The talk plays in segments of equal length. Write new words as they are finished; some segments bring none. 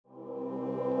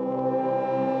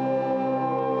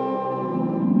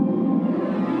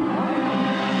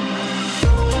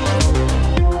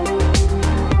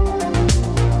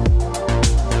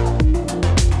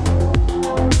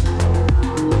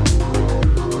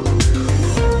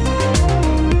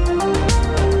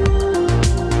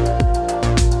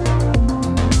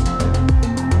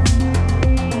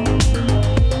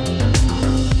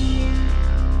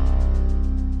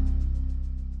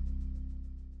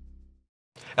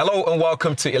Hello and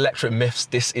welcome to Electric Myths.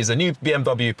 This is a new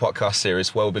BMW podcast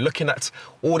series where we'll be looking at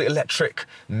all the electric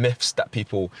myths that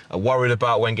people are worried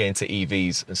about when getting to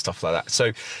EVs and stuff like that.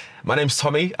 So my name's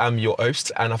Tommy, I'm your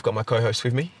host, and I've got my co-host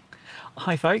with me.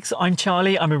 Hi folks, I'm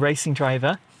Charlie, I'm a racing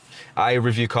driver. I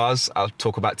review cars, I'll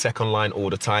talk about tech online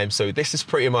all the time, so this is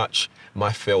pretty much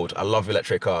my field. I love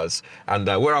electric cars. And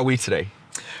where are we today?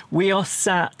 We are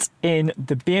sat in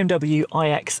the BMW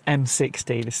iX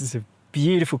M60. This is a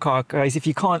beautiful car, guys. If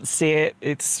you can't see it,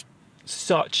 it's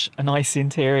such a nice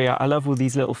interior. I love all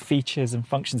these little features and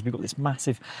functions. We've got this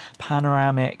massive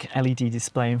panoramic LED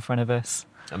display in front of us.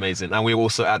 Amazing. And we're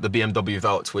also at the BMW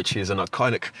Vault, which is an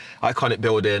iconic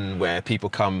building where people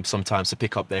come sometimes to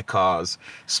pick up their cars.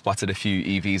 Spotted a few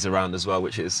EVs around as well,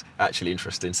 which is actually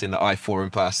interesting, seeing the i4 in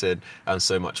person and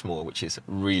so much more, which is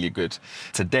really good.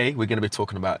 Today, we're going to be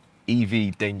talking about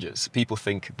EV dangers. People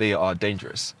think they are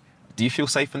dangerous. Do you feel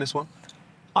safe in this one?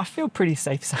 I feel pretty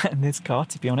safe sat in this car,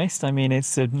 to be honest. I mean,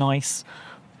 it's a nice,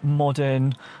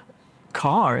 modern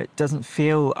car. It doesn't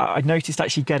feel, I noticed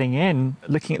actually getting in,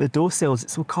 looking at the door sills,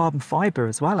 it's all carbon fibre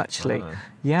as well, actually. Oh.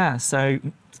 Yeah, so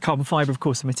carbon fibre, of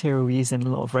course, a material we use in a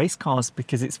lot of race cars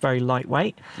because it's very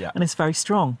lightweight and it's very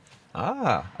strong.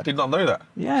 Ah, I did not know that.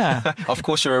 Yeah. Of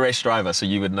course, you're a race driver, so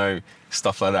you would know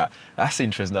stuff like that. That's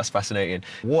interesting, that's fascinating.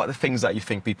 What are the things that you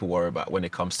think people worry about when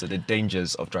it comes to the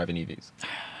dangers of driving EVs?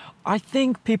 I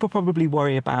think people probably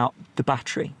worry about the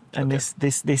battery and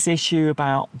this issue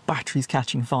about batteries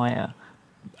catching fire.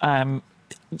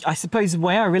 I suppose the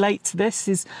way I relate to this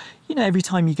is, you know, every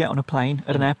time you get on a plane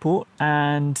at an airport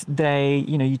and they,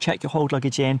 you know, you check your hold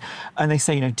luggage in and they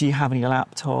say, you know, do you have any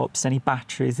laptops, any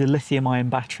batteries, the lithium ion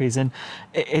batteries? And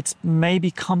it's maybe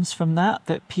comes from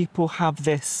that people have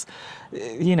this,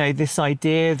 you know, this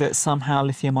idea that somehow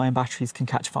lithium ion batteries can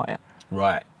catch fire.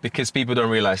 Right, because people don't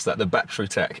realise that the battery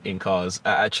tech in cars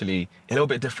are actually a little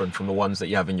bit different from the ones that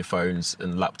you have in your phones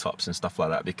and laptops and stuff like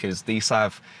that, because these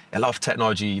have a lot of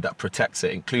technology that protects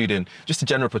it, including just a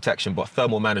general protection, but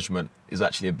thermal management is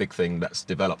actually a big thing that's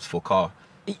developed for car.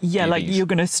 Yeah, EVs. like you're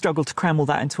going to struggle to cram all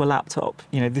that into a laptop.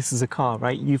 You know, this is a car,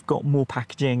 right? You've got more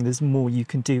packaging, there's more you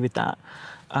can do with that.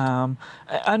 And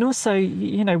also,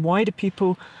 you know, why do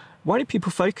people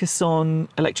focus on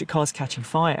electric cars catching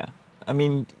fire? I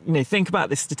mean, you know, think about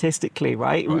this statistically,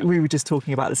 right? We were just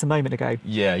talking about this a moment ago.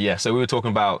 Yeah. So we were talking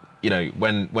about, you know,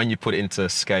 when you put it into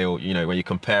scale, you know, when you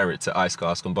compare it to ICE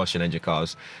cars, combustion engine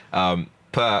cars, per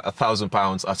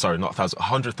 £1,000, not 1,000,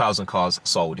 100,000 cars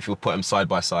sold, if you put them side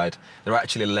by side, there are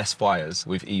actually less fires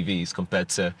with EVs compared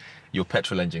to your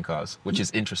petrol engine cars, which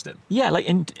is interesting. Yeah, like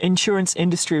insurance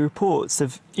industry reports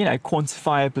have, you know,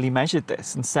 quantifiably measured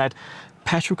this and said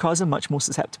petrol cars are much more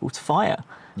susceptible to fire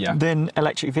than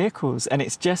electric vehicles. And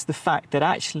it's just the fact that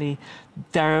actually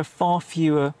there are far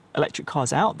fewer electric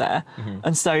cars out there.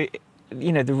 And so,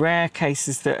 you know, the rare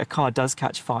cases that a car does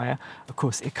catch fire, of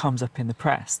course, it comes up in the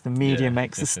press. The media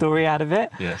makes a story out of it.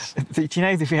 Yes. But you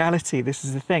know, the reality, this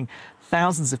is the thing,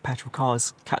 thousands of petrol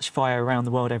cars catch fire around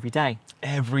the world every day.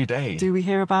 Every day? Do we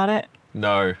hear about it?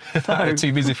 No.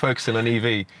 Too busy focusing on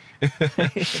EV.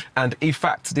 And in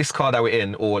fact, this car that we're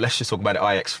in, or let's just talk about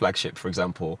the iX flagship, for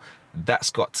example, that's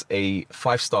got a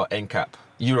 5-star NCAP,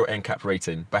 Euro NCAP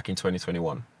rating back in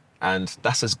 2021. And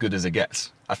that's as good as it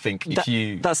gets. I think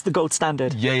That's the gold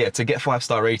standard. Yeah, to get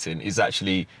 5-star rating is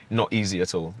actually not easy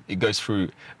at all. It goes through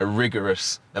a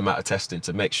rigorous amount of testing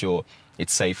to make sure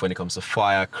it's safe when it comes to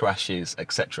fire, crashes,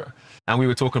 etc. And we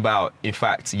were talking about, in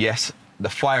fact, yes, the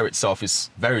fire itself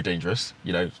is very dangerous,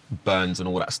 you know, burns and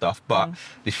all that stuff, but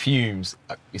the fumes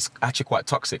is actually quite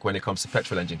toxic when it comes to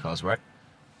petrol engine cars, right?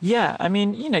 Yeah, I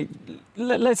mean, you know,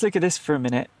 let's look at this for a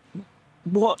minute.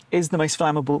 What is the most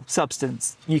flammable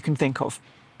substance you can think of?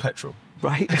 Petrol.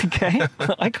 Right, okay.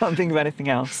 I can't think of anything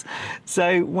else.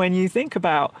 So when you think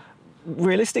about,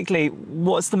 realistically,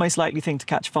 what's the most likely thing to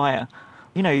catch fire?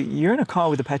 You know, you're in a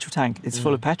car with a petrol tank, it's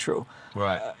full of petrol.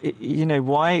 Right. You know,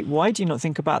 why do you not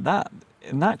think about that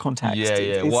in that context?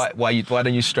 Yeah. Why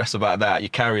don't you stress about that? You're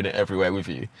carrying it everywhere with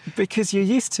you. Because you're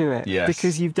used to it. Yes.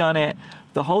 Because you've done it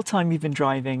the whole time you've been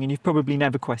driving and you've probably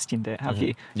never questioned it, have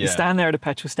you? You stand there at a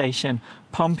petrol station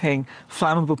pumping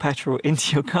flammable petrol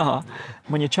into your car.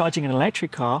 When you're charging an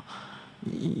electric car,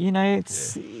 you know,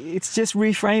 it's just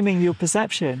reframing your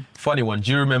perception. Funny one,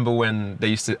 do you remember when they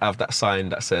used to have that sign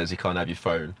that says you can't have your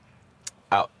phone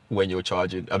out when you're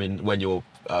charging, when you're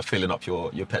filling up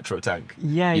your petrol tank?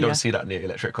 Yeah, You don't see that near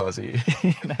electric cars, do you?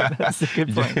 No, that's a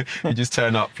good point. You just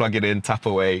turn up, plug it in, tap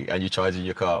away, and you're charging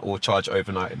your car, or charge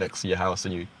overnight next to your house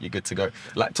and you're good to go.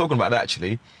 Like, talking about that,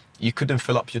 actually, you couldn't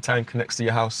fill up your tank next to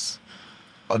your house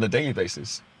on a daily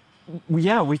basis.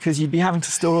 Yeah, because you'd be having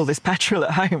to store all this petrol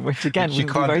at home, which again Which you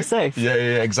wouldn't be very safe. Yeah,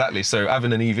 exactly. So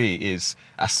having an EV is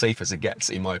as safe as it gets,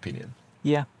 in my opinion.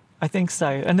 Yeah, I think so.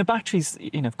 And the batteries,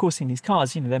 of course, in these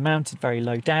cars, they're mounted very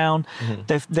low down.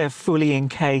 They're fully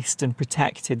encased and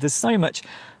protected. There's so much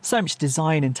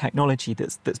design and technology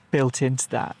that's built into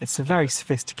that. It's a very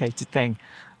sophisticated thing.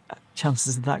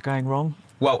 Chances of that going wrong?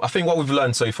 Well, I think what we've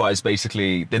learned so far is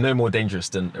basically they're no more dangerous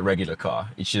than a regular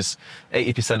car. It's just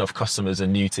 80% of customers are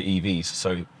new to EVs.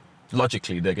 So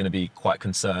logically, they're going to be quite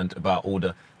concerned about all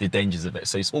the dangers of it.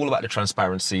 So it's all about the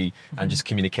transparency and just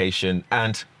communication,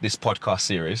 and this podcast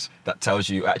series that tells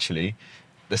you actually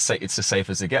it's as safe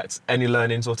as it gets. Any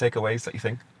learnings or takeaways that you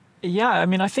think? Yeah, I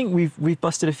mean, I think we've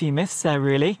busted a few myths there,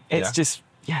 really. It's just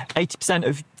 80%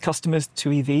 of customers to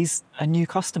EVs are new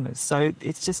customers. So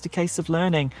it's just a case of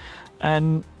learning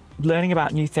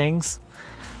about new things.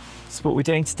 That's what we're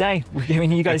doing today. We're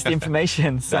giving you guys the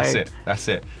information. So That's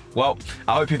it. Well,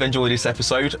 I hope you've enjoyed this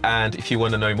episode. And if you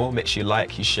want to know more, make sure you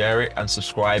like, you share it, and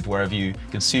subscribe wherever you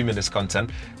consuming this content.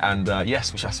 And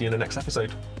yes, we shall see you in the next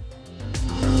episode.